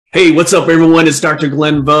Hey, what's up, everyone? It's Dr.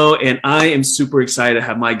 Glenn Vo, and I am super excited to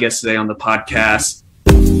have my guest today on the podcast.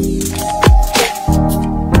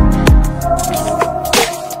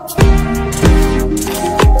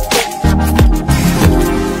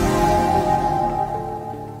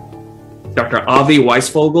 Dr. Avi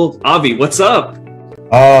Weisvogel. Avi, what's up?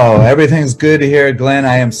 Oh, everything's good here, Glenn.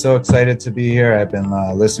 I am so excited to be here. I've been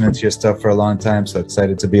listening to your stuff for a long time, so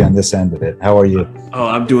excited to be on this end of it. How are you? Oh,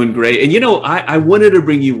 I'm doing great. And I wanted to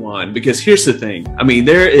bring you on because here's the thing. I mean,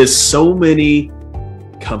 there is so many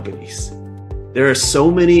companies. There are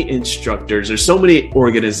so many instructors. There's so many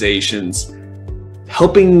organizations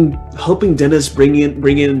helping dentists bring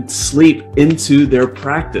in sleep into their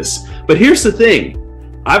practice. But here's the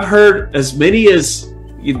thing. I've heard as many as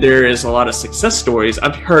there is a lot of success stories.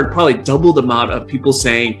 I've heard probably double the amount of people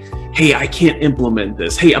saying, hey, I can't implement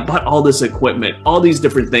this. Hey, I bought all this equipment, all these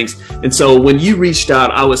different things. And so when you reached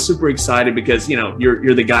out, I was super excited because,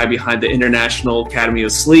 you're the guy behind the International Academy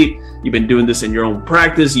of Sleep. You've been doing this in your own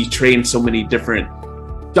practice. You train so many different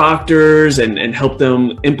doctors and help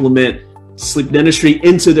them implement sleep dentistry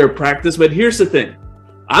into their practice. But here's the thing.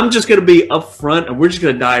 I'm just going to be upfront and we're just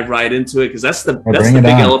going to dive right into it because that's the big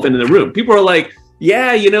elephant in the room. People are like,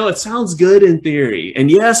 yeah, it sounds good in theory.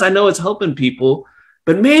 And yes, I know it's helping people,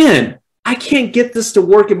 but man, I can't get this to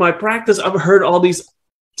work in my practice. I've heard all these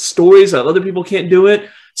stories that other people can't do it.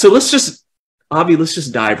 So let's just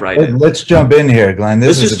dive right in. Let's jump in here, Glenn.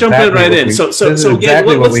 Let's just jump in right in. So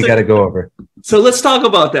exactly what we got to go over. So let's talk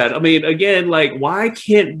about that. I mean, again, like, why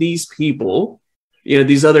can't these people,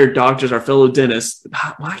 these other doctors, our fellow dentists,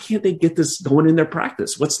 why can't they get this going in their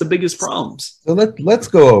practice? What's the biggest problems? So let's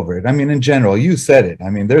go over it. I mean, in general, you said it.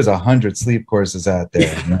 I mean, there's 100 sleep courses out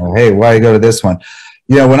there. Hey, why go to this one?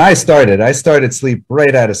 When I started sleep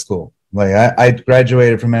right out of school. Like I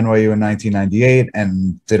graduated from NYU in 1998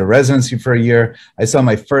 and did a residency for a year. I saw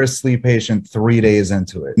my first sleep patient 3 days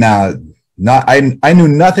into it. Now, I knew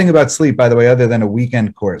nothing about sleep, by the way, other than a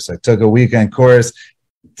weekend course. I took a weekend course,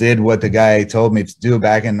 did what the guy told me to do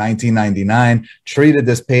back in 1999, treated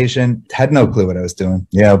this patient, had no clue what I was doing.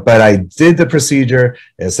 But I did the procedure,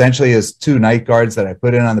 essentially as 2 night guards that I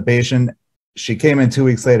put in on the patient. She came in 2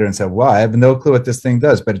 weeks later and said, wow, I have no clue what this thing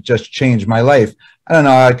does, but it just changed my life. I don't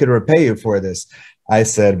know how I could repay you for this. I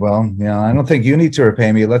said, well, I don't think you need to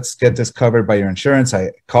repay me. Let's get this covered by your insurance.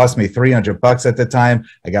 It cost me $300 at the time.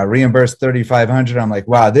 I got reimbursed $3,500. I'm like,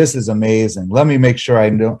 wow, this is amazing. Let me make sure I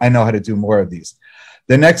know how to do more of these.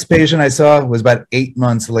 The next patient I saw was about 8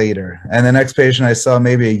 months later. And the next patient I saw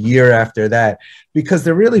maybe a year after that, because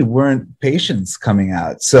there really weren't patients coming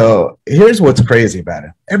out. So here's what's crazy about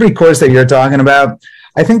it. Every course that you're talking about,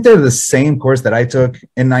 I think they're the same course that I took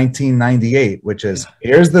in 1998, which is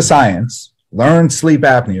here's the science, learn sleep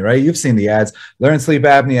apnea, right? You've seen the ads, learn sleep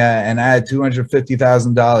apnea and add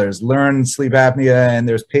 $250,000, learn sleep apnea and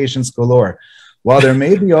there's patients galore. While there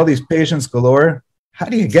may be all these patients galore, how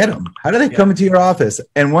do you get them? How do they come into your office?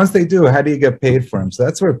 And once they do, how do you get paid for them? So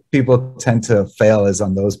that's where people tend to fail, is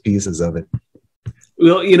on those pieces of it.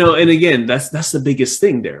 Well, and again, that's the biggest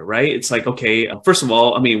thing there, right? It's like, okay, first of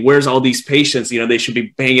all, I mean, where's all these patients? They should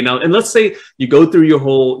be banging out. And let's say you go through your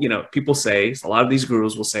whole, people say, a lot of these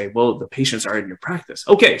gurus will say, well, the patients are in your practice.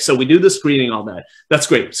 Okay, so we do the screening, all that. That's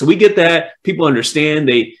great. So we get that. People understand,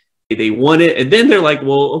 they want it. And then they're like,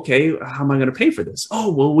 well, okay, how am I going to pay for this?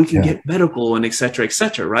 Oh, well, we can get medical and et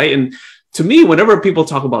cetera, right? And to me, whenever people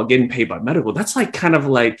talk about getting paid by medical, that's like kind of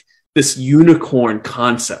like this unicorn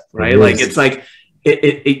concept, right? Like, it's like,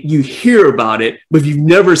 you hear about it, but you've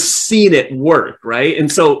never seen it work, right? And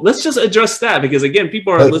so let's just address that, because again,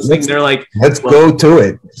 people are listening. They're like, let's go to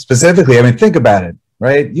it specifically. I mean, think about it,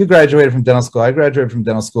 right? You graduated from dental school. I graduated from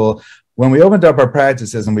dental school. When we opened up our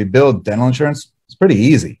practices and we billed dental insurance, it's pretty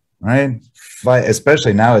easy, right?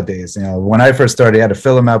 Especially nowadays, when I first started, I had to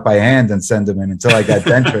fill them out by hand and send them in until I got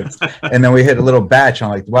Dentrix. And then we hit a little batch.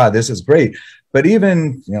 I'm like, wow, this is great. But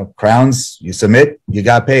even, crowns, you submit, you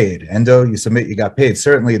got paid. Endo, you submit, you got paid.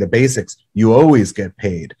 Certainly the basics, you always get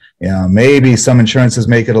paid. Maybe some insurances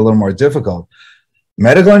make it a little more difficult.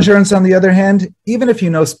 Medical insurance, on the other hand, even if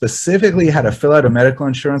you know specifically how to fill out a medical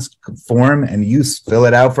insurance form and you fill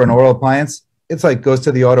it out for an oral appliance, it's like goes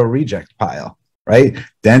to the auto reject pile. Right?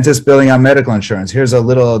 Dentists billing on medical insurance. Here's a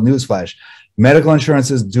little newsflash. Medical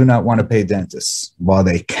insurances do not want to pay dentists. While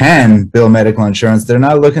they can bill medical insurance, they're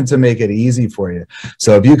not looking to make it easy for you.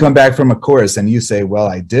 So if you come back from a course and you say, well,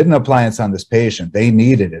 I did an appliance on this patient, they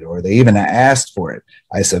needed it, or they even asked for it,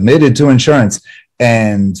 I submitted to insurance,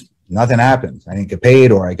 and nothing happened. I didn't get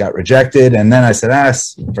paid, or I got rejected. And then I said,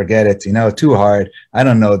 forget it, too hard. I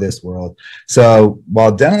don't know this world. So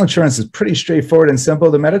while dental insurance is pretty straightforward and simple,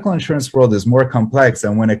 the medical insurance world is more complex.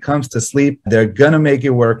 And when it comes to sleep, they're going to make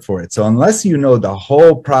you work for it. So unless you know the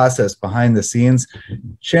whole process behind the scenes,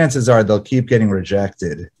 chances are they'll keep getting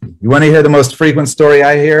rejected. You want to hear the most frequent story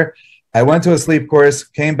I hear? I went to a sleep course,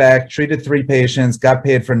 came back, treated 3 patients, got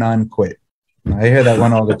paid for none, quit. I hear that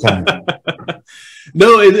one all the time.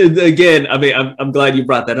 No, again, I mean, I'm glad you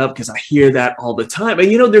brought that up, because I hear that all the time.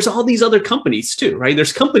 And, there's all these other companies too, right?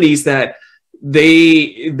 There's companies that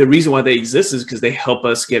the reason why they exist is because they help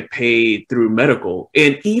us get paid through medical.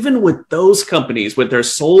 And even with those companies, with their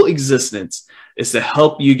sole existence is to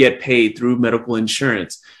help you get paid through medical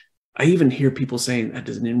insurance, I even hear people saying that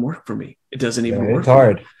doesn't even work for me. It doesn't even work. It's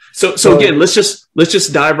hard. So again, let's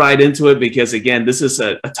just dive right into it, because again, this is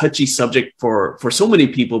a touchy subject for so many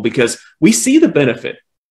people, because we see the benefit.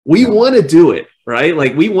 We want to do it, right?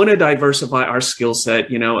 Like, we want to diversify our skill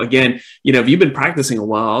set. Again, if you've been practicing a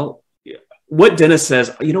while, what dentist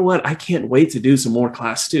says, you know what, I can't wait to do some more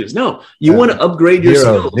class 2s. No, you want to upgrade your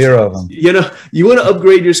skills. Zero of them. You want to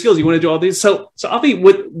upgrade your skills. You want to do all these. So Avi,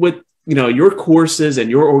 with your courses and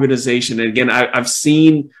your organization. And again,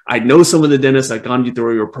 I know some of the dentists that have gone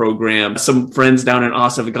through your program. Some friends down in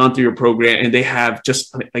Austin have gone through your program, and they have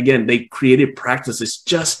they created practices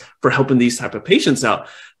just for helping these type of patients out.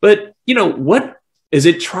 But, what is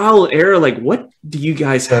it, trial and error? Like, what do you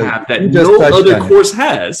guys have that no other course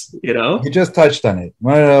has? You just touched on it.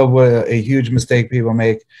 Want to know what a huge mistake people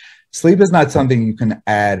make? Sleep is not something you can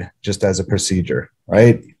add just as a procedure,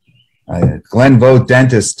 right? Glenn Vogt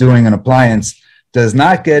dentist doing an appliance does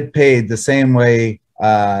not get paid the same way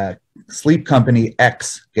sleep company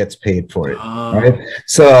X gets paid for it. Right?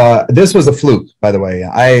 So this was a fluke, by the way.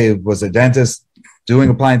 I was a dentist doing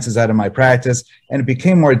appliances out of my practice, and it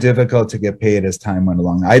became more difficult to get paid as time went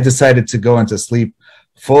along. I decided to go into sleep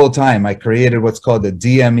full time. I created what's called the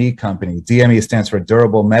DME company. DME stands for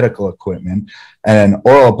durable medical equipment, and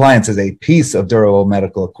oral appliance is a piece of durable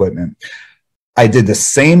medical equipment. I did the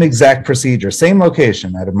same exact procedure, same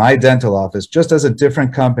location out of my dental office, just as a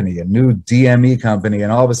different company, a new DME company,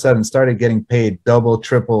 and all of a sudden started getting paid double,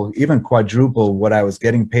 triple, even quadruple what I was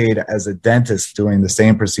getting paid as a dentist doing the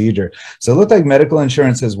same procedure. So it looked like medical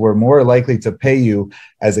insurances were more likely to pay you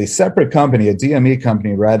as a separate company, a DME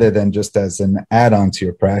company, rather than just as an add-on to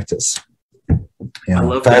your practice.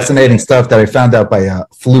 Fascinating stuff that I found out by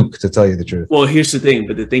fluke, to tell you the truth. Well, here's the thing,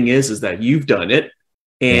 but the thing is that you've done it.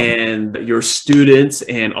 And your students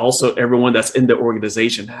and also everyone that's in the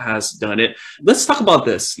organization has done it. Let's talk about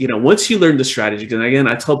this. Once you learn the strategy, because again,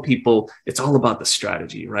 I tell people it's all about the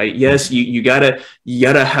strategy, right? Yes, you gotta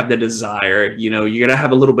have the desire. You gotta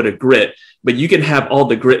have a little bit of grit, but you can have all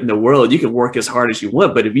the grit in the world. You can work as hard as you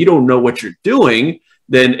want, but if you don't know what you're doing,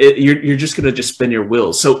 then you're just gonna just spin your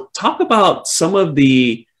wheels. So talk about some of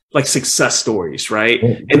the success stories, right?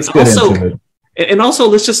 And also,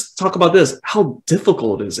 let's just talk about this. How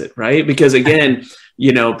difficult is it, right? Because again,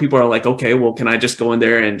 people are like, okay, well, can I just go in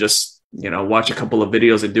there and just, watch a couple of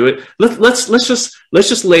videos and do it? Let's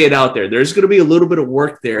just lay it out there. There's going to be a little bit of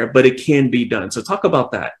work there, but it can be done. So talk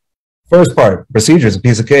about that. First part, procedure is a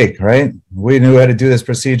piece of cake, right? We knew how to do this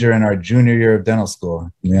procedure in our junior year of dental school.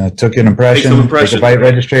 Took an impression, took a bite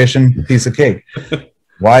registration, piece of cake.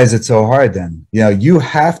 Why is it so hard then? You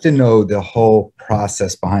have to know the whole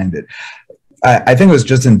process behind it. I think it was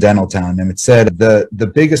just in Dental Town, and it said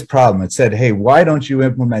the biggest problem, it said, hey, why don't you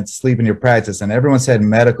implement sleep in your practice? And everyone said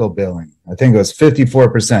medical billing. I think it was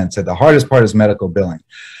 54% said the hardest part is medical billing.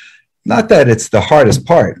 Not that it's the hardest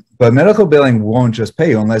part, but medical billing won't just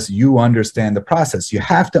pay you unless you understand the process. You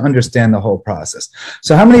have to understand the whole process.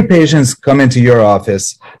 So how many patients come into your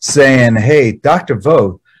office saying, hey, Dr.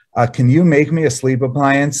 Vogt, can you make me a sleep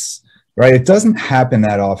appliance? Right? It doesn't happen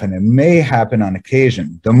that often. It may happen on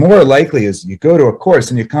occasion. The more likely is you go to a course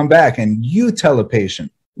and you come back and you tell a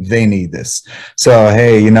patient they need this. So,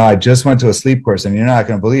 hey, I just went to a sleep course, and you're not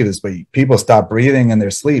going to believe this, but people stop breathing in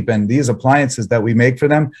their sleep. And these appliances that we make for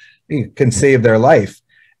them, it can save their life.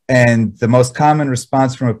 And the most common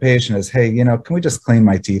response from a patient is, hey, can we just clean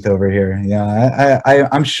my teeth over here?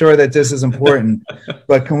 I'm sure that this is important,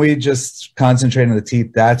 but can we just concentrate on the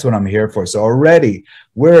teeth? That's what I'm here for. So already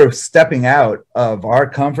we're stepping out of our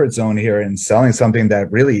comfort zone here and selling something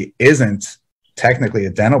that really isn't technically a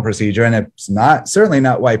dental procedure. And it's certainly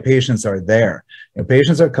not why patients are there.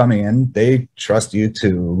 Patients are coming in, they trust you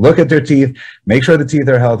to look at their teeth, make sure the teeth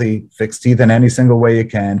are healthy, fix teeth in any single way you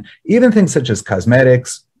can, even things such as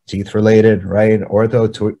cosmetics, teeth related, right?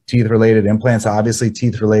 Ortho, teeth related, implants, obviously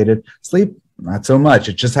teeth related. Sleep, Not so much.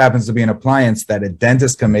 It just happens to be an appliance that a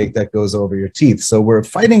dentist can make that goes over your teeth. So we're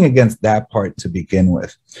fighting against that part to begin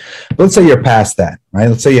with. But let's say you're past that, right?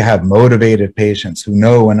 Let's say you have motivated patients who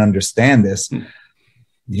know and understand this.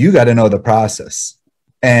 You got to know the process.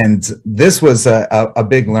 And this was a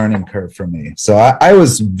big learning curve for me. So I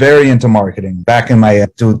was very into marketing back in my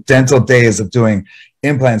dental days of doing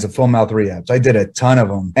implants and full mouth rehabs. I did a ton of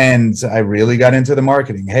them, and I really got into the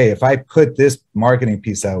marketing. Hey, if I put this marketing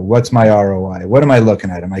piece out, what's my ROI? What am I looking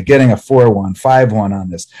at? Am I getting a 4-1, 5-1 on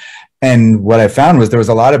this? And what I found was there was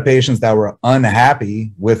a lot of patients that were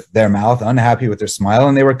unhappy with their mouth, unhappy with their smile,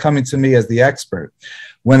 and they were coming to me as the expert.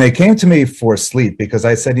 When they came to me for sleep, because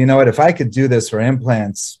I said, you know what, if I could do this for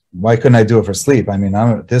implants, why couldn't I do it for sleep? I mean,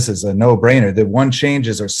 this is a no-brainer. The one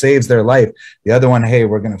changes or saves their life. The other one, hey,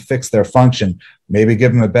 we're going to fix their function, maybe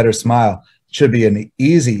give them a better smile. It should be an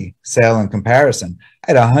easy sale in comparison.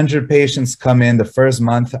 I had 100 patients come in the first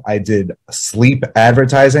month. I did sleep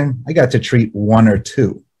advertising. I got to treat 1 or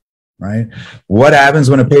 2. Right? What happens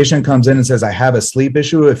when a patient comes in and says, I have a sleep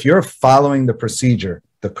issue? If you're following the procedure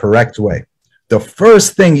the correct way, the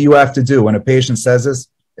first thing you have to do when a patient says this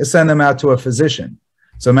is send them out to a physician.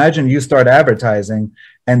 So imagine you start advertising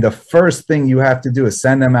and the first thing you have to do is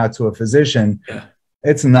send them out to a physician. Yeah.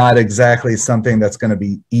 It's not exactly something that's going to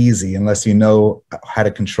be easy unless you know how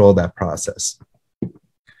to control that process.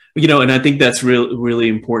 You know, and I think that's really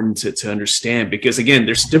important to understand, because again,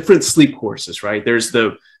 there's different sleep courses, right? There's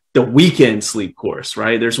the weekend sleep course,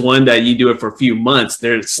 right? There's one that you do it for a few months.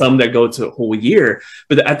 There's some that go to a whole year.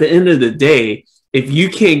 But at the end of the day, if you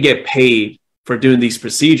can't get paid for doing these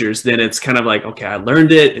procedures, then it's kind of like, okay, I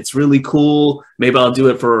learned it. It's really cool. Maybe I'll do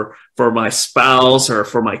it for my spouse or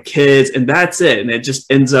for my kids, and that's it. And it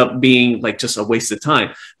just ends up being like just a waste of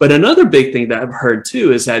time. But another big thing that I've heard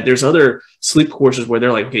too is that there's other sleep courses where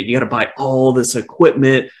they're like, okay, you got to buy all this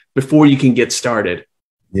equipment before you can get started.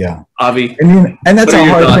 Yeah. Avi. And that's a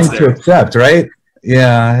hard thing to accept, right?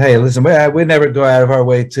 Yeah. Hey, listen, we never go out of our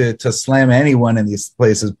way to slam anyone in these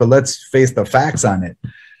places, but let's face the facts on it.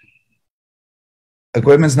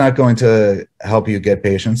 Equipment's not going to help you get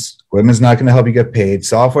patients. Equipment's not going to help you get paid.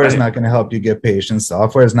 Software is not going to help you get patients.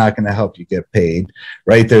 Software is not going to help you get paid,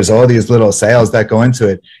 right? There's all these little sales that go into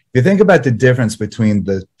it. If you think about the difference between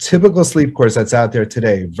the typical sleep course that's out there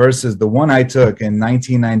today versus the one I took in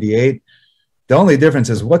 1998, the only difference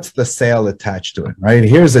is what's the sale attached to it, right?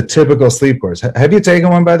 Here's a typical sleep course. Have you taken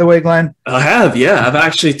one, by the way, Glenn? I have, yeah. I've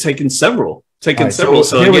actually taken several. So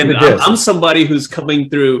again, I'm somebody who's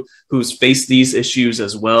coming through, who's faced these issues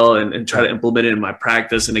as well, and try to implement it in my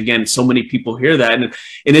practice. And again, so many people hear that. And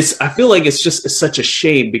I feel like it's such a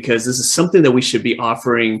shame, because this is something that we should be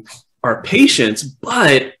offering our patients,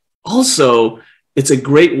 but also it's a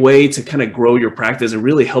great way to kind of grow your practice and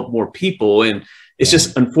really help more people. And it's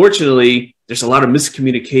just, unfortunately, there's a lot of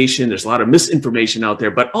miscommunication. There's a lot of misinformation out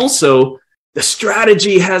there, but also the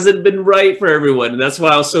strategy hasn't been right for everyone. And that's why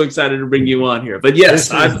I was so excited to bring you on here. But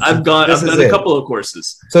yes, I've done a couple of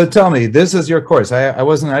courses. So tell me, this is your course. I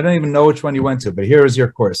don't even know which one you went to, but here is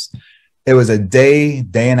your course. It was a day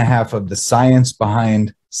and a half of the science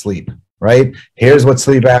behind sleep, right? Here's what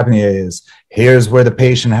sleep apnea is. Here's where the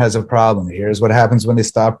patient has a problem. Here's what happens when they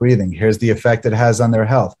stop breathing. Here's the effect it has on their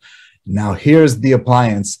health. Now here's the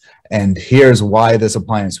appliance, and here's why this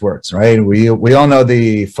appliance works, right? We all know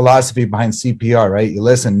the philosophy behind CPR, right? You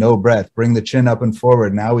listen, no breath, bring the chin up and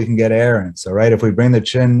forward. Now we can get air in. So, right, if we bring the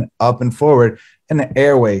chin up and forward and the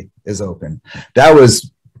airway is open. That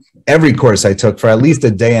was every course I took for at least a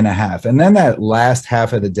day and a half. And then that last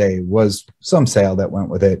half of the day was some sale that went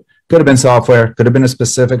with it. Could have been software, could have been a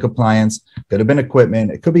specific appliance, could have been equipment.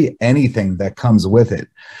 It could be anything that comes with it.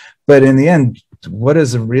 But in the end, what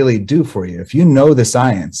does it really do for you? If you know the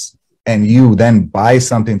science and you then buy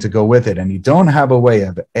something to go with it, and you don't have a way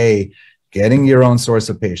of getting your own source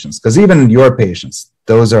of patients, because even your patients,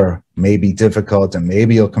 those are maybe difficult and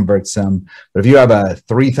maybe you'll convert some. But if you have a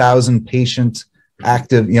 3,000 patient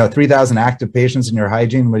active, 3,000 active patients in your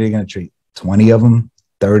hygiene, what are you going to treat? 20 of them,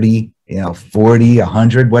 30, 40,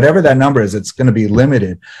 100, whatever that number is, it's going to be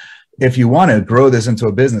limited. If you want to grow this into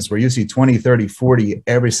a business where you see 20, 30, 40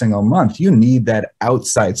 every single month, you need that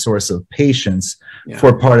outside source of patients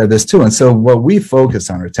for part of this too. And so what we focus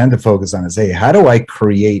on, or tend to focus on, is, hey, how do I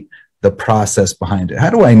create the process behind it? How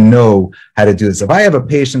do I know how to do this? If I have a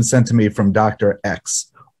patient sent to me from Dr.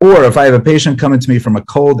 X, or if I have a patient coming to me from a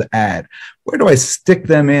cold ad, where do I stick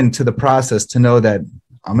them into the process to know that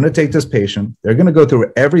I'm going to take this patient, they're going to go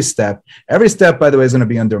through every step. Every step, by the way, is going to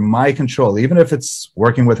be under my control, even if it's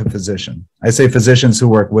working with a physician. I say physicians who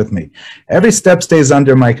work with me. Every step stays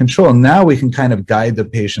under my control. Now we can kind of guide the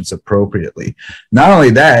patients appropriately. Not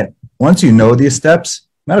only that, once you know these steps,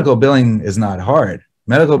 medical billing is not hard.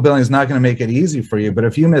 Medical billing is not going to make it easy for you. But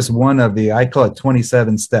if you miss one of the, I call it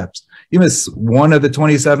 27 steps, you miss one of the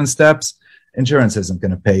 27 steps, insurance isn't going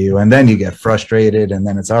to pay you. And then you get frustrated and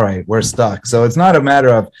then it's all right, we're stuck. So it's not a matter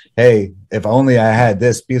of, hey, if only I had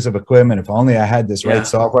this piece of equipment, if only I had this right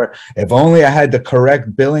software, if only I had the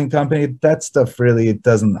correct billing company, that stuff really, it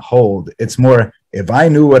doesn't hold. It's more, if I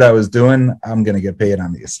knew what I was doing, I'm going to get paid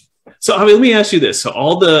on these. So, I mean, let me ask you this. So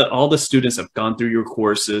all the students have gone through your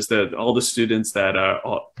courses, all the students that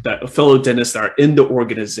fellow dentists are in the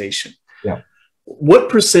organization. Yeah. What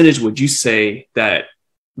percentage would you say that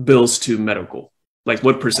bills to medical? Like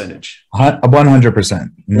what percentage? 100%.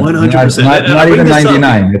 100%. Not even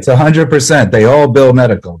 99. It's 100%. They all bill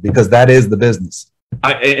medical because that is the business.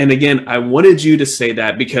 And again, I wanted you to say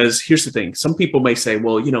that because here's the thing. Some people may say,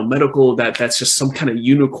 well, medical, that's just some kind of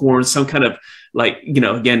unicorn, some kind of like,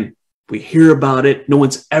 again, we hear about it. No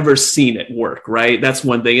one's ever seen it work, right? That's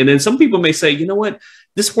one thing. And then some people may say, you know what?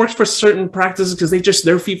 This works for certain practices because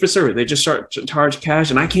they're fee for service. They just start to charge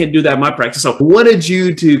cash and I can't do that in my practice. So I wanted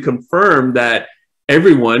you to confirm that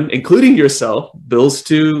everyone, including yourself, bills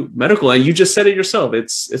to medical. And you just said it yourself.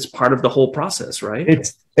 It's part of the whole process, right?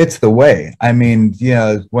 It's the way. I mean,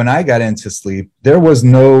 when I got into sleep, there was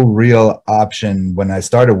no real option when I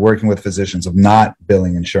started working with physicians of not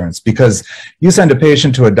billing insurance because you send a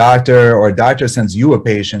patient to a doctor or a doctor sends you a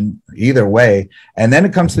patient either way. And then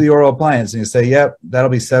it comes to the oral appliance and you say, yep, that'll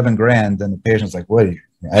be $7,000. And the patient's like, what are you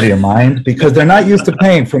out of your mind? Because they're not used to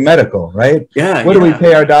paying for medical, right? Yeah. What do we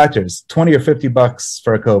pay our doctors? 20 or 50 bucks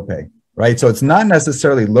for a copay. Right. So it's not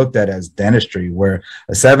necessarily looked at as dentistry, where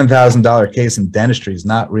a $7,000 case in dentistry is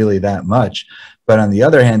not really that much. But on the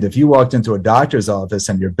other hand, if you walked into a doctor's office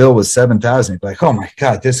and your bill was $7,000, you'd be like, oh, my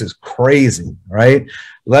God, this is crazy. Right.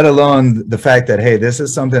 Let alone the fact that, hey, this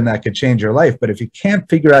is something that could change your life. But if you can't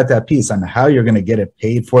figure out that piece on how you're going to get it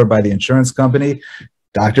paid for by the insurance company,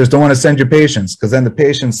 doctors don't want to send you patients because then the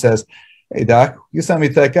patient says, hey, doc, you sent me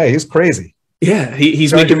to that guy. He's crazy. Yeah,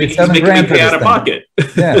 he's making me pay out of pocket.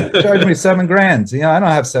 Yeah, charge me $7,000. I don't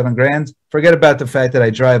have $7,000. Forget about the fact that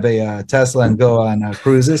I drive a Tesla and go on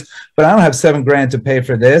cruises, but I don't have $7,000 to pay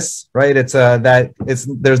for this, right?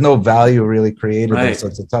 There's no value really created there, so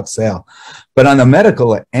it's a tough sale. But on the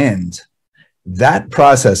medical end, that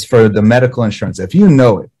process for the medical insurance, if you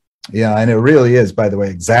know it, and it really is, by the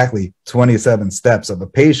way, exactly 27 steps of a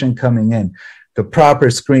patient coming in, the proper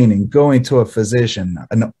screening, going to a physician,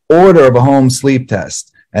 an order of a home sleep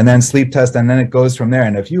test, and then sleep test, and then it goes from there.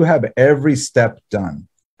 And if you have every step done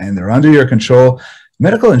and they're under your control,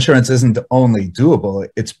 medical insurance isn't only doable,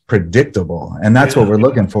 it's predictable. And that's what we're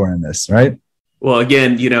looking for in this, right? Well,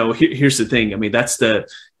 again, here's the thing. I mean, that's the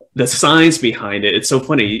science behind it. It's so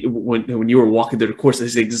funny when you were walking through the course,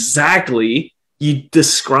 it's exactly, you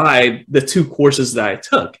described the two courses that I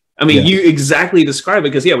took. I mean, you exactly describe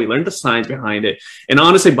it because, we learned the science behind it. And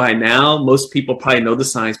honestly, by now, most people probably know the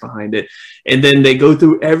science behind it. And then they go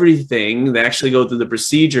through everything. They actually go through the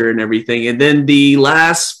procedure and everything. And then the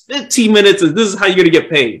last 15 minutes, this is how you're going to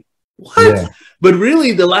get paid. What? Yeah. But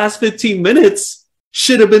really, the last 15 minutes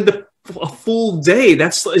should have been a full day.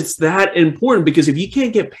 It's that important because if you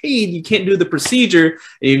can't get paid, you can't do the procedure.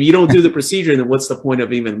 And if you don't do the procedure, then what's the point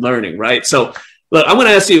of even learning, right? So, look, I'm going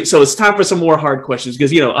to ask you. So it's time for some more hard questions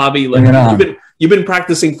because, Avi, you've been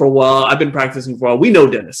practicing for a while. I've been practicing for a while. We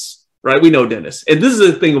know dentists, right? We know dentists. And this is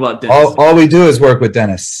the thing about dentists. All we do is work with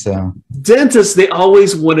dentists. So. Dentists, they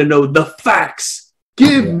always want to know the facts.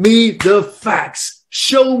 Give me the facts.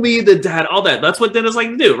 Show me the data, all that. That's what dentists like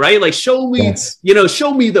to do, right? Like show me,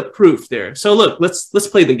 show me the proof there. So look, let's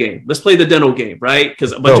play the game. Let's play the dental game, right?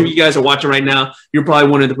 Because a bunch of you guys are watching right now. You're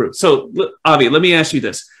probably wanting the proof. So Avi, let me ask you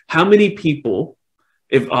this. How many people,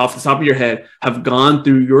 if off the top of your head, have gone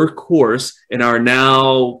through your course and are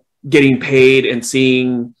now getting paid and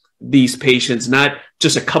seeing these patients, not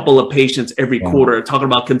just a couple of patients every quarter, talking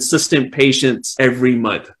about consistent patients every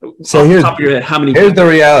month? So off the top of your head, how many? Here's the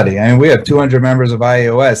reality. I mean, we have 200 members of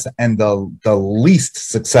IAOS, and the least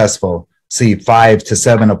successful see 5 to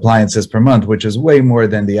 7 appliances per month, which is way more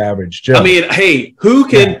than the average Joe. I mean, hey, who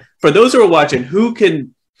can, for those who are watching, who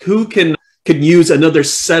can use another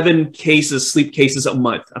 7 sleep cases a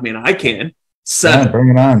month? I mean, I can. 7. Yeah, bring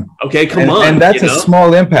it on. Okay, come on. And that's a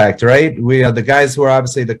small impact, right? We are the guys who are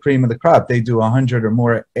obviously the cream of the crop. They do 100 or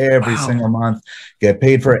more every single month, get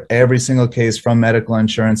paid for every single case from medical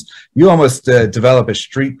insurance. You almost develop a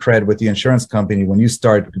street cred with the insurance company when you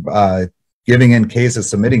start giving in cases,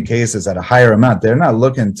 submitting cases at a higher amount. They're not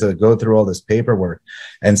looking to go through all this paperwork.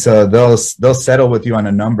 And so they'll settle with you on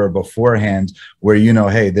a number beforehand where, you know,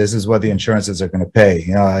 hey, this is what the insurances are going to pay.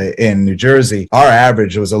 You know, in New Jersey, our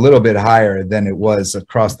average was a little bit higher than it was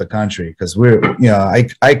across the country because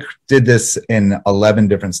I did this in 11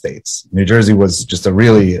 different states. New Jersey was just a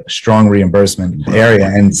really strong reimbursement area,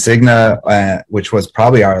 and Cigna, which was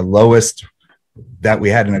probably our lowest that we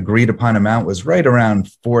had an agreed upon amount, was right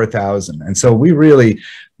around 4,000. And so we really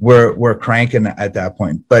were cranking at that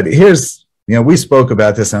point. But here's, you know, we spoke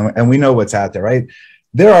about this and we know what's out there, right?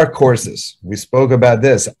 There are courses. We spoke about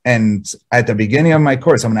this. And at the beginning of my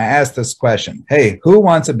course, I'm going to ask this question. Hey, who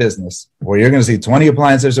wants a business where you're going to see 20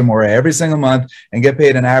 appliances or more every single month and get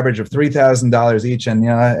paid an average of $3,000 each? And, you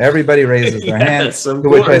know, everybody raises their hands, to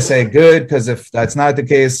which I say, good, because if that's not the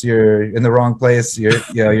case, you're in the wrong place. You're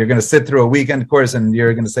going to sit through a weekend course and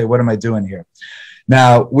you're going to say, what am I doing here?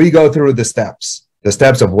 Now, we go through the steps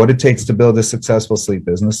of what it takes to build a successful sleep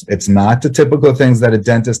business. It's not the typical things that a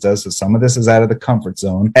dentist does. So some of this is out of the comfort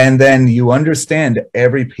zone. And then you understand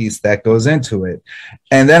every piece that goes into it.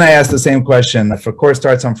 And then I ask the same question. If a course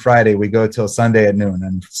starts on Friday, we go till Sunday at noon.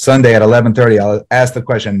 And Sunday at 11:30, I'll ask the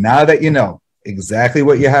question, now that you know exactly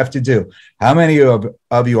what you have to do, how many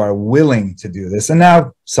of you are willing to do this? And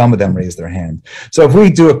now some of them raise their hand. So if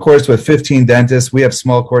we do a course with 15 dentists, we have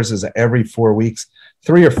small courses every 4 weeks.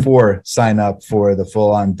 3 or 4 sign up for the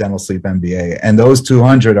full-on dental sleep MBA, and those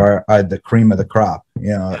 200 are the cream of the crop.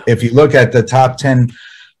 You know, if you look at the top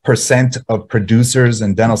 10% of producers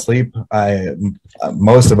in dental sleep,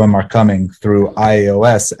 most of them are coming through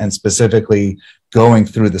IAOS and specifically going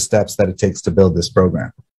through the steps that it takes to build this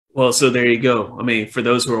program. Well, so there you go. I mean, for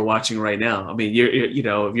those who are watching right now, I mean, you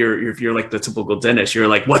know, if you're like the typical dentist, you're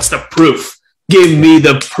like, what's the proof? Give me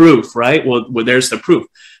the proof, right? Well, there's the proof.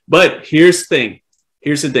 But here's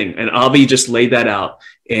the thing, and Avi just laid that out.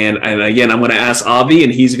 And again, I'm going to ask Avi,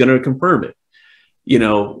 and he's going to confirm it. You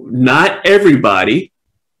know, not everybody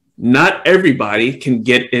can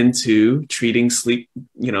get into treating sleep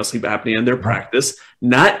apnea in their practice.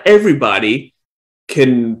 Not everybody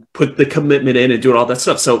can put the commitment in and do all that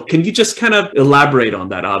stuff. So can you just kind of elaborate on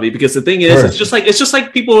that, Avi? Because the thing is, sure. It's just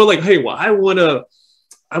like people are like, hey, well, I want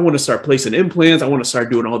to start placing implants. I want to start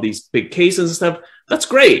doing all these big cases and stuff. That's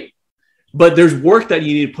great. But there's work that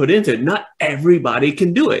you need to put into it. Not everybody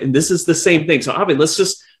can do it. And this is the same thing. So Avi, let's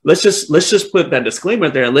just put that disclaimer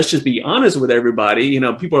there, and let's just be honest with everybody. You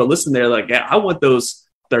know, people are listening there like, yeah, I want those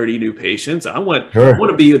 30 new patients. I want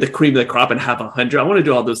to be the cream of the crop and have 100. I want to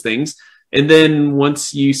do all those things. And then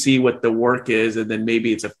once you see what the work is, and then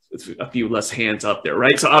maybe it's a few less hands up there,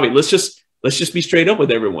 right? So Avi, let's just be straight up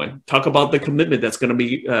with everyone. Talk about the commitment that's going to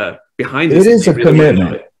be behind this. It is a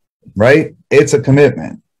commitment, right? It's a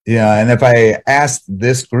commitment. Yeah, and if I asked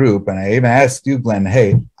this group, and I even asked you, Glenn,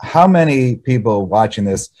 hey, how many people watching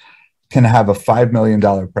this can have a $5 million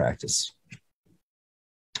practice?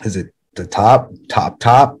 Is it the top?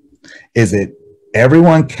 Is it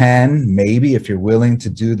everyone can? Maybe if you're willing to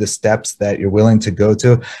do the steps that you're willing to go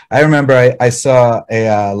to. I remember I saw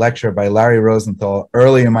a lecture by Larry Rosenthal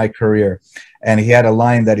early in my career, and he had a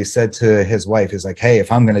line that he said to his wife. He's like, hey,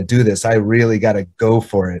 if I'm going to do this, I really got to go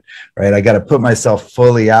for it, right? I got to put myself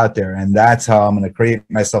fully out there. And that's how I'm going to create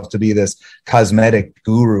myself to be this cosmetic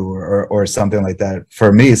guru or something like that.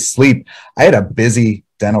 For me, sleep, I had a busy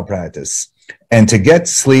dental practice. And to get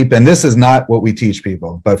sleep, and this is not what we teach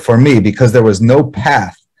people, but for me, because there was no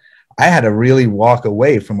path, I had to really walk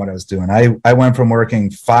away from what I was doing. I went from working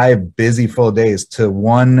 5 busy full days to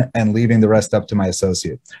 1 and leaving the rest up to my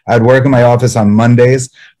associate. I'd work in my office on Mondays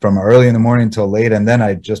from early in the morning till late, and then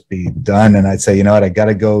I'd just be done. And I'd say, you know what, I got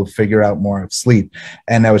to go figure out more of sleep.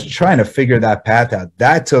 And I was trying to figure that path out.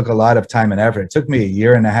 That took a lot of time and effort. It took me 1.5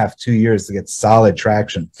 years, 2 years to get solid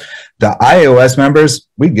traction. The iOS members,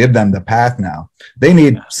 we give them the path now. They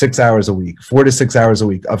need 6 hours a week, 4 to 6 hours a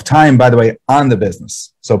week of time, by the way, on the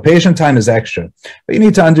business. So patient time is extra, but you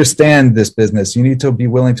need to understand this business. You need to be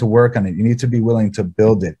willing to work on it. You need to be willing to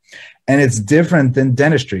build it. And it's different than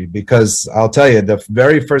dentistry, because I'll tell you, the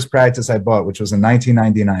very first practice I bought, which was in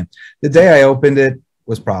 1999, the day I opened it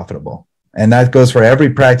was profitable. And that goes for every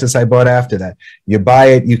practice I bought after that. You buy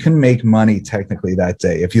it, you can make money technically that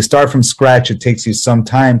day. If you start from scratch, it takes you some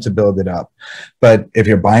time to build it up. But if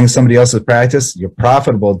you're buying somebody else's practice, you're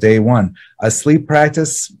profitable day one. A sleep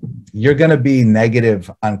practice, you're going to be negative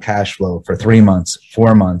on cash flow for 3 months,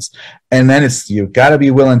 4 months. And then you've got to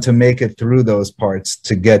be willing to make it through those parts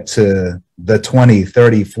to get to the 20,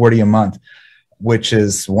 30, 40 a month, which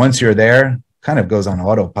is, once you're there, kind of goes on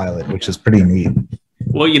autopilot, which is pretty neat.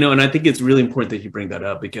 Well, you know, and I think it's really important that you bring that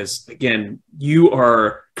up, because, again, you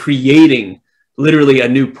are creating literally a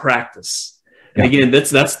new practice. And again,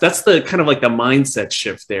 that's the kind of like the mindset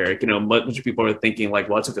shift there. You know, much of people are thinking like,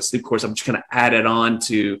 well, I took a sleep course, I'm just going to add it on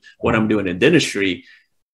to what I'm doing in dentistry.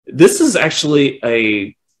 This is actually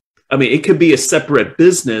it could be a separate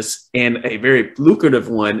business and a very lucrative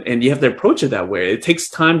one. And you have to approach it that way. It takes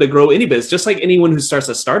time to grow any business, just like anyone who starts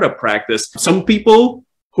a startup practice. Some people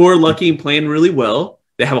who are lucky and plan really well,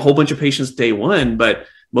 they have a whole bunch of patients day one, but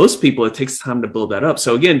most people, it takes time to build that up.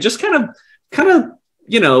 So again, just kind of,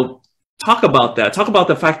 you know, talk about that. Talk about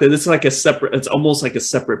the fact that it's almost like a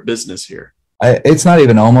separate business here. It's not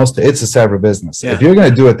even almost, it's a separate business. Yeah. If you're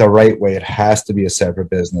going to do it the right way, it has to be a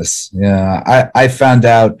separate business. Yeah, I found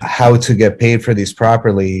out how to get paid for these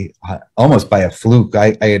properly almost by a fluke.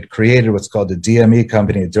 I had created what's called a DME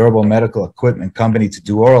company, a durable medical equipment company, to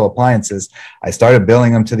do oral appliances. I started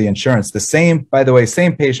billing them to the insurance. The same, by the way,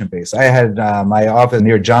 same patient base. I had my office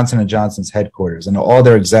near Johnson & Johnson's headquarters, and all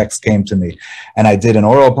their execs came to me, and I did an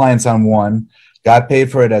oral appliance on one. Got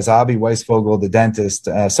paid for it as Avi Weisvogel, the dentist,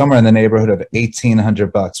 somewhere in the neighborhood of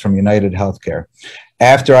 $1,800 from United Healthcare.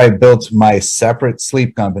 After I built my separate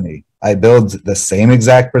sleep company, I built the same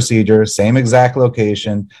exact procedure, same exact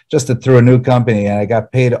location, just through a new company, and I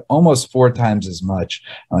got paid almost 4 times as much.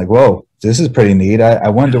 I'm like, whoa, this is pretty neat. I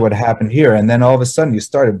wonder what happened here. And then all of a sudden, you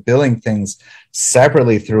started billing things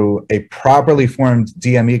separately through a properly formed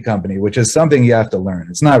DME company, which is something you have to learn.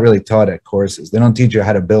 It's not really taught at courses. They don't teach you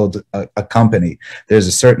how to build a company. There's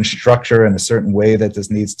a certain structure and a certain way that this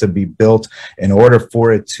needs to be built in order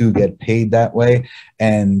for it to get paid that way.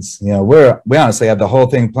 And, you know, we honestly have the whole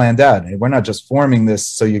thing planned out. We're not just forming this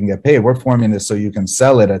so you can get paid. We're forming this so you can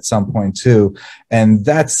sell it at some point too. And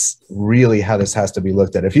that's really how this has to be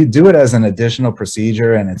looked at. If you do it as an additional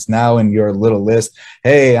procedure and it's now in your little list,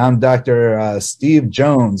 hey, I'm Dr. Steve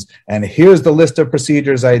Jones, and here's the list of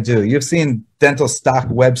procedures I do. You've seen dental stock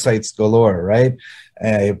websites galore, right?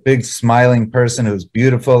 A big smiling person who's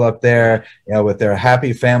beautiful up there, you know, with their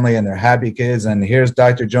happy family and their happy kids. And here's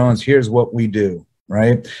Dr. Jones, here's what we do,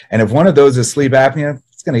 right? And if one of those is sleep apnea,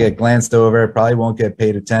 it's going to get glanced over, probably won't get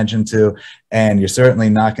paid attention to, and you're certainly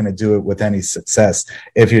not going to do it with any success.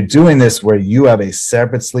 If you're doing this where you have a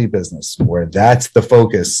separate sleep business, where that's the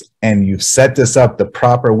focus, and you've set this up the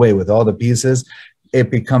proper way with all the pieces,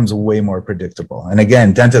 it becomes way more predictable. And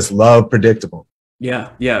again, dentists love predictable.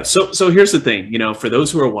 Yeah, yeah. So here's the thing, you know, for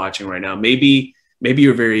those who are watching right now, maybe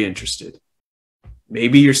you're very interested.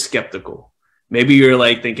 Maybe you're skeptical. Maybe you're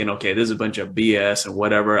like thinking, okay, this is a bunch of BS and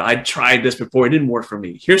whatever. I tried this before. It didn't work for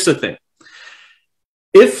me. Here's the thing.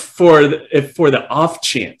 If for the off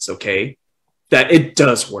chance, okay, that it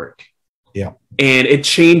does work. Yeah. And it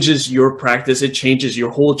changes your practice. It changes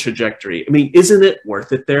your whole trajectory. I mean, isn't it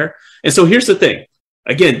worth it there? And so here's the thing.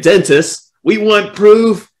 Again, dentists, we want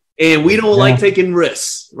proof and we don't like taking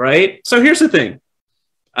risks, right? So here's the thing.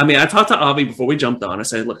 I mean, I talked to Avi before we jumped on. I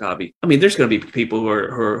said, look, Avi, I mean, there's going to be people who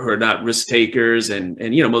are not risk takers. And,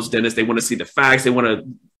 you know, most dentists, they want to see the facts. They want to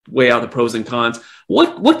weigh out the pros and cons.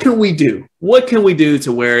 What can we do? What can we do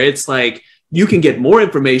to where it's like you can get more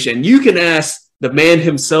information? You can ask the man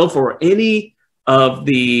himself or any of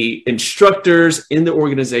the instructors in the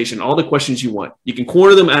organization all the questions you want. You can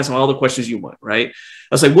corner them, ask them all the questions you want, right?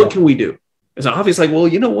 I was like, what can we do? And so Avi's like, well,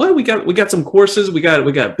 you know what? We got some courses. We got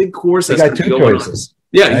a big course. We got 2 choices.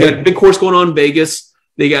 Yeah, right? You got a big course going on in Vegas.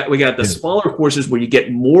 We got the smaller courses where you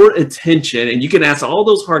get more attention and you can ask all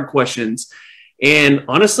those hard questions. And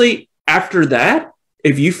honestly, after that,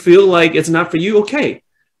 if you feel like it's not for you, okay.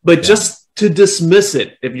 But just to dismiss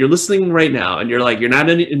it, if you're listening right now and you're like, you're not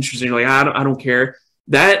interested, you're like, I don't care,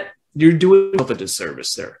 that you're doing yourself a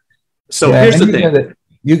disservice there. So here's the thing.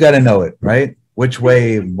 You got to know it, right? Which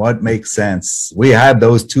way, what makes sense. We have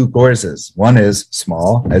those 2 courses. One is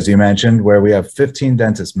small, as you mentioned, where we have 15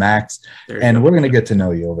 dentists max, and we're going to get to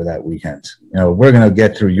know you over that weekend. You know, we're going to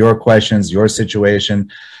get through your questions, your situation,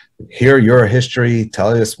 hear your history, tell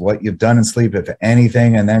us what you've done in sleep, if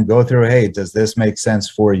anything, and then go through, hey, does this make sense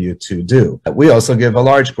for you to do? We also give a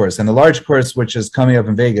large course, and the large course, which is coming up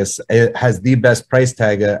in Vegas, it has the best price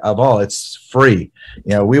tag of all. It's free.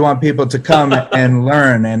 You know, we want people to come and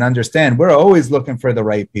learn and understand. We're always looking for the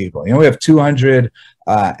right people. You know, we have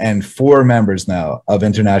 204 members now of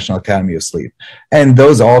International Academy of Sleep. And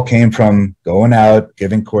those all came from going out,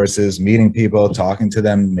 giving courses, meeting people, talking to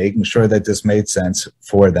them, making sure that this made sense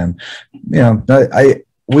for them. You know,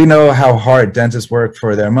 we know how hard dentists work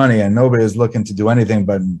for their money, and nobody is looking to do anything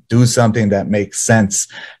but do something that makes sense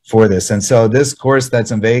for this. And so this course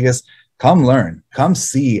that's in Vegas, come learn, come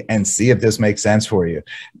see if this makes sense for you.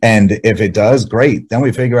 And if it does, great. Then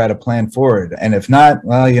we figure out a plan forward. And if not,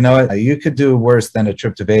 well, you know what? You could do worse than a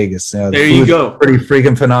trip to Vegas. You know, there you go. Pretty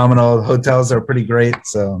freaking phenomenal. Hotels are pretty great.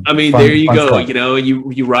 So I mean, there you go. Stuff. You know,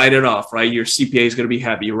 you write it off, right? Your CPA is going to be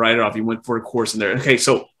happy. You write it off. You went for a course in there. Okay,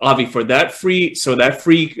 so Avi, for that free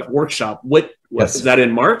workshop, what yes. Is that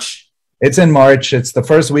in March? It's in March. It's the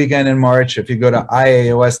first weekend in March. If you go to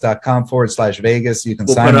iaos.com/Vegas, you can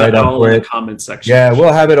sign right up for it. In the comment section. Yeah,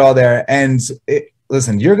 we'll have it all there. And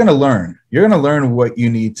listen, you're going to learn. You're going to learn what you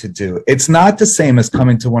need to do. It's not the same as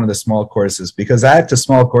coming to one of the small courses, because at the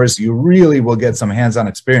small course, you really will get some hands-on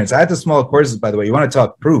experience. At the small courses, by the way, you want to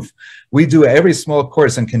talk proof. We do every small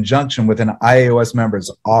course in conjunction with an IAOS member's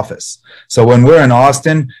office. So when we're in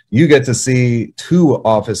Austin, you get to see 2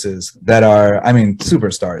 offices that are, I mean,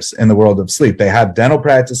 superstars in the world of sleep. They have dental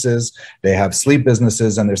practices, they have sleep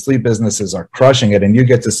businesses, and their sleep businesses are crushing it. And you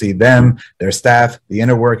get to see them, their staff, the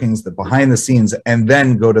inner workings, the behind the scenes, and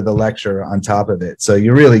then go to the lecture on top of it. So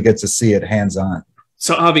you really get to see it hands-on.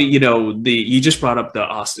 So Avi, you know, you just brought up the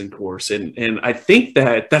Austin course, and I think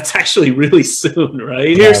that's actually really soon,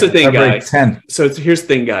 right? Here's the thing, guys. 10th. So here's the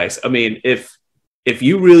thing, guys. I mean, if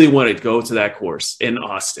you really want to go to that course in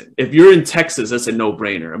Austin, if you're in Texas, that's a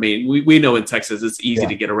no-brainer. I mean, we know in Texas, it's easy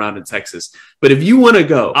to get around in Texas. But if you want to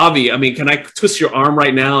go, Avi, I mean, can I twist your arm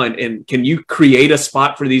right now and can you create a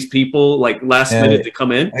spot for these people like last minute to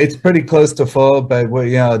come in? It's pretty close to full, but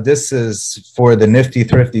you know, this is for the Nifty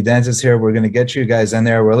Thrifty dentists here. We're going to get you guys in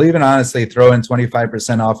there. We'll even honestly throw in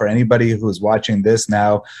 25% off for anybody who's watching this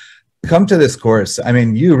now. Come to this course. I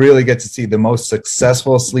mean, you really get to see the most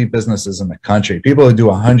successful sleep businesses in the country. People who do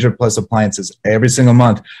 100+ appliances every single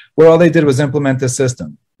month, where all they did was implement the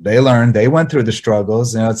system. They learned, they went through the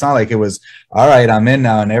struggles. You know, it's not like it was, all right, I'm in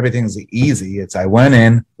now and everything's easy. It's I went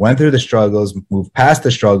in, went through the struggles, moved past the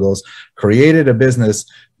struggles, created a business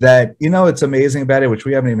that, you know, it's amazing about it, which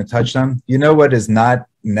we haven't even touched on. You know what is not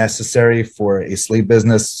necessary for a sleep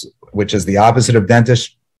business, which is the opposite of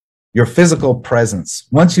dentistry? Your physical presence.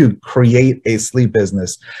 Once you create a sleep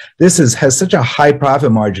business, has such a high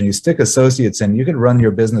profit margin. You stick associates in, you can run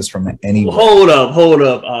your business from anywhere. Hold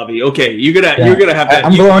up, Avi. Okay, you're gonna have to.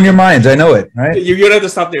 I'm blowing your minds. I know it, right? You're gonna have to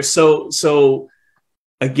stop there. So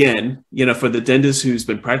again, you know, for the dentist who's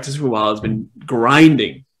been practicing for a while, has been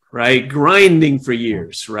grinding, right? Grinding for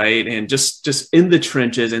years, right? And just in the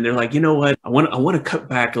trenches. And they're like, you know what? I want to cut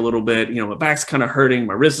back a little bit. You know, my back's kind of hurting,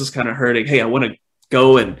 my wrist is kind of hurting. Hey, I want to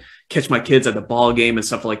go and catch my kids at the ball game and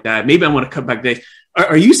stuff like that. Maybe I want to cut back days.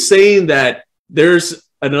 Are you saying that there's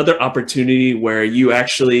another opportunity where you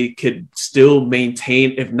actually could still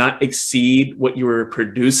maintain, if not exceed, what you were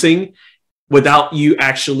producing without you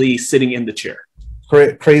actually sitting in the chair?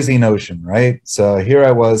 Crazy notion, right? So here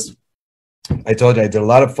I was. I told you I did a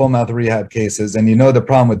lot of full mouth rehab cases, and you know the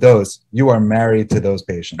problem with those, you are married to those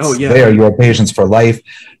patients. Oh yeah, they are your patients for life.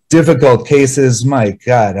 Difficult cases, my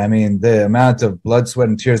God. I mean, the amount of blood, sweat,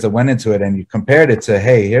 and tears that went into it, and you compared it to,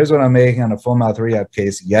 hey, here's what I'm making on a full mouth rehab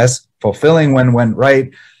case. Yes, fulfilling when went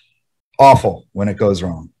right, awful when it goes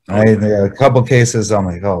wrong. Right? There are a couple cases I'm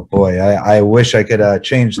like, oh boy, I wish I could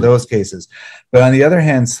change those cases. But on the other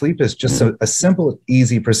hand, sleep is just a simple,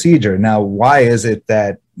 easy procedure. Now, why is it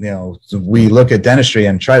that, you know, we look at dentistry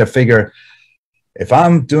and try to figure, if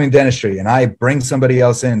I'm doing dentistry and I bring somebody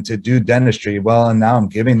else in to do dentistry, well, and now I'm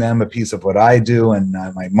giving them a piece of what I do, and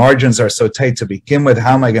my margins are so tight to begin with,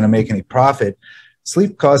 how am I going to make any profit?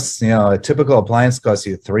 Sleep costs, you know, a typical appliance costs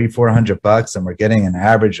you $300-400, and we're getting an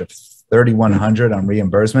average of $3,100 on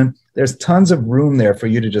reimbursement. There's tons of room there for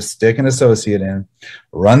you to just stick an associate in,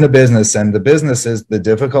 run the business. And the business is the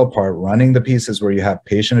difficult part, running the pieces where you have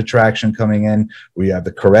patient attraction coming in, where you have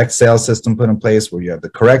the correct sales system put in place, where you have the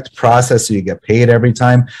correct process so you get paid every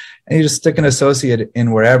time. And you just stick an associate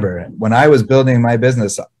in wherever. When I was building my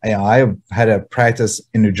business, I had a practice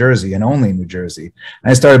in New Jersey and only New Jersey.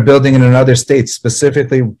 And I started building in another state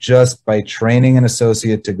specifically just by training an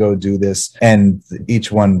associate to go do this. And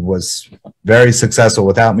each one was very successful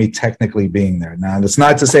without me technically being there. Now, that's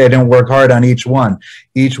not to say I didn't work hard on each one.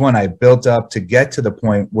 Each one I built up to get to the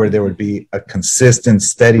point where there would be a consistent,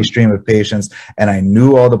 steady stream of patients. And I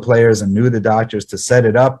knew all the players and knew the doctors to set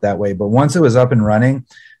it up that way. But once it was up and running,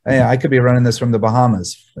 I could be running this from the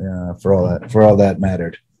Bahamas for all that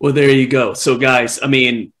mattered. Well, there you go. So guys, I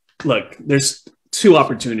mean, look, there's two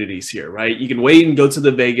opportunities here, right? You can wait and go to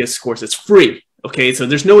the Vegas course. It's free. Okay. So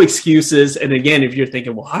there's no excuses. And again, if you're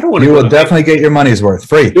thinking, well, I don't want to, you will definitely get your money's worth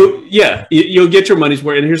free. You'll get your money's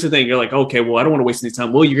worth. And here's the thing. You're like, okay, well, I don't want to waste any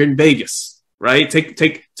time. Well, you're in Vegas, right?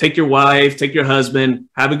 Take your wife, take your husband,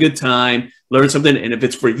 have a good time, learn something. And if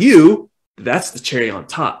it's for you, that's the cherry on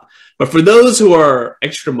top. But for those who are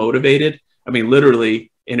extra motivated, I mean,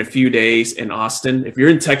 literally in a few days in Austin, if you're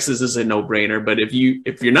in Texas, it's a no-brainer. But if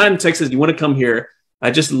you're not in Texas, you want to come here, I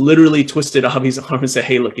just literally twisted Avi's arm and said,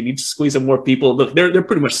 hey, look, you need to squeeze some more people. Look, they're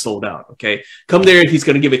pretty much sold out. Okay. Come there. He's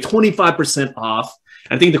going to give it 25% off.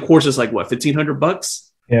 I think the course is like what,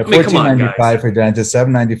 $1,500? Yeah, $1,495 for dentists,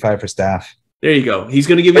 $795 for staff. There you go. He's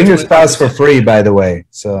going to give you your spouse for free, by the way.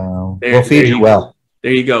 So we'll feed you well.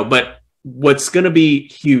 There you go. But what's going to be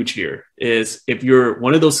huge here is if you're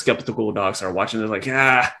one of those skeptical docs that are watching this, like,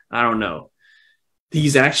 I don't know.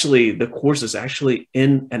 The course is actually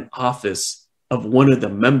in an office of one of the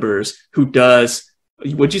members who does,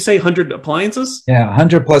 would you say 100 appliances? Yeah,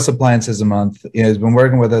 100 plus appliances a month. He's been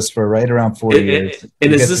working with us for right around 4 years.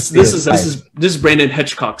 And this is Brandon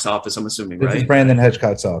Hedgecock's office, I'm assuming, right? This is Brandon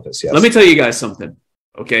Hedgecock's office, yes. Let me tell you guys something,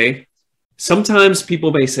 okay? Sometimes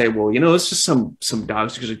people may say, well, it's just some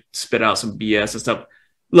docs who spit out some BS and stuff.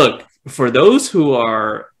 Look, for those who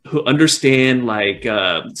understand like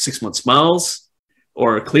 6 month smiles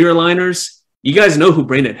or clear aligners, you guys know who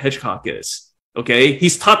Brandon Hedgecock is, okay?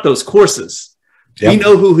 He's taught those courses. Yep. We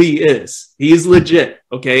know who he is. He is legit,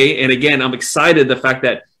 okay? And again, I'm excited the fact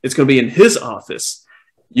that it's going to be in his office.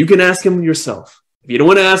 You can ask him yourself. If you don't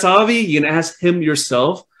want to ask Avi, you can ask him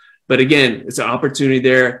yourself. But again, it's an opportunity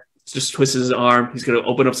there. Just twist his arm. He's going to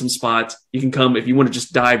open up some spots. You can come if you want to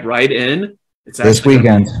just dive right in. It's this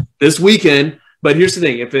weekend. But here's the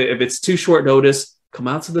thing: if it's too short notice, come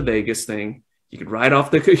out to the Vegas thing. You can write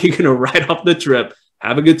off the trip,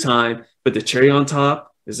 have a good time. But the cherry on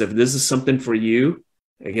top is if this is something for you,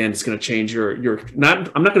 again, it's going to change your not.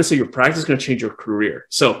 I'm not going to say your practice is going to change your career.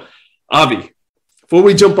 So, Avi, before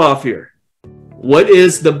we jump off here, what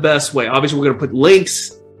is the best way? Obviously, we're going to put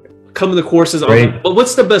links. Come to the courses, but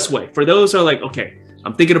what's the best way for those who are like, okay,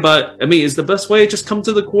 I'm thinking about, is the best way just come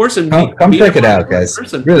to the course and come check it out, guys.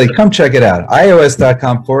 Really, come check it out.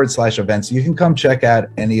 ios.com/events. You can come check out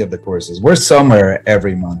any of the courses. We're somewhere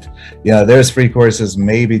every month. There's free courses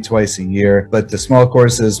maybe twice a year, but the small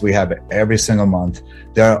courses we have every single month.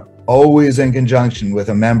 They're always in conjunction with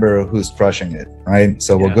a member who's crushing it, right?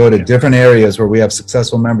 So we'll go to different areas where we have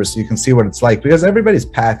successful members so you can see what it's like, because everybody's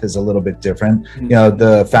path is a little bit different.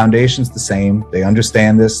 The foundation's the same. They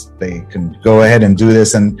understand this. They can go ahead and do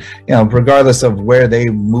this. And, regardless of where they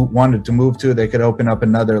wanted to move to, they could open up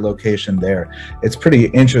another location there. It's pretty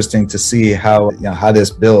interesting to see how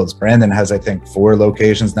this builds. Brandon has, I think, 4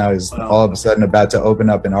 locations now. He's all of a sudden about to open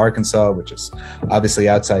up in Arkansas, which is obviously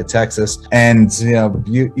outside Texas. And,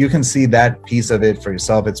 you can see that piece of it for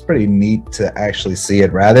yourself. It's pretty neat to actually see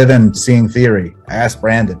it rather than seeing theory. Ask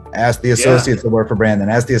Brandon, ask the associates that work for Brandon,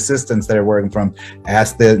 ask the assistants that are working from,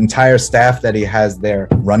 ask the entire staff that he has there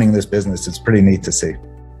running this business. It's pretty neat to see.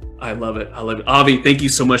 I love it. Avi, thank you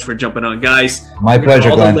so much for jumping on, guys. My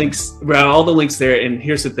pleasure, Glenn. All the links there. And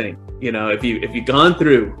here's the thing, if you've gone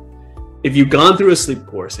through a sleep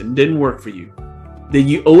course and it didn't work for you, then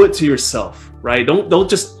you owe it to yourself, right? Don't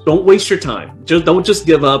waste your time. Don't just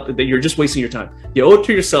give up that you're just wasting your time. You owe it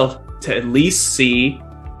to yourself to at least see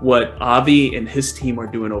what Avi and his team are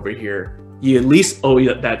doing over here. You at least owe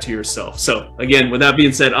that to yourself. So again, with that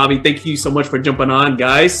being said, Avi, thank you so much for jumping on,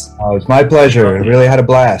 guys. Oh, it's my pleasure. I really had a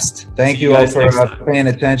blast. Thank you all for paying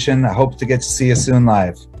attention. I hope to get to see you soon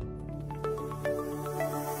live.